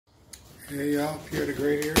Hey y'all, Pierre the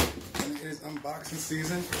Great here, and it is unboxing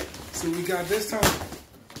season. So we got this time,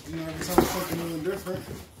 you know, every time something new and different.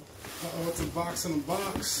 Uh-oh, it's a box in a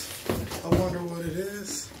box. I wonder what it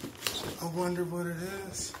is. I wonder what it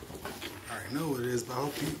is. I already know what it is, but I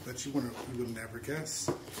hope you would never guess.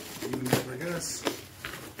 You would never guess.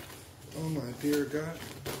 Oh my dear God.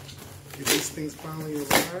 Did these things finally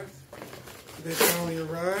arrive? Did they finally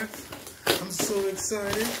arrive? I'm so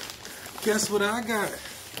excited. Guess what I got?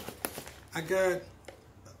 I got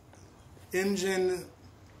engine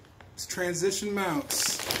transition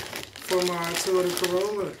mounts for my Toyota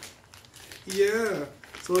Corolla. Yeah.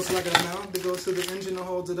 So it's like a mount that goes to the engine and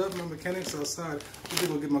holds it up. My mechanic's outside. I'm gonna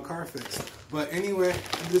go get my car fixed. But anyway,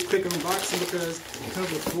 I'm just quick unboxing because it comes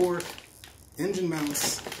with 4 engine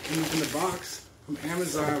mounts in the box from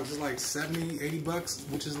Amazon, which is like 70, 80 bucks,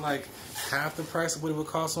 which is like half the price of what it would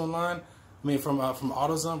cost online. I mean, from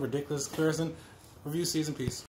AutoZone, ridiculous comparison. Review season, peace.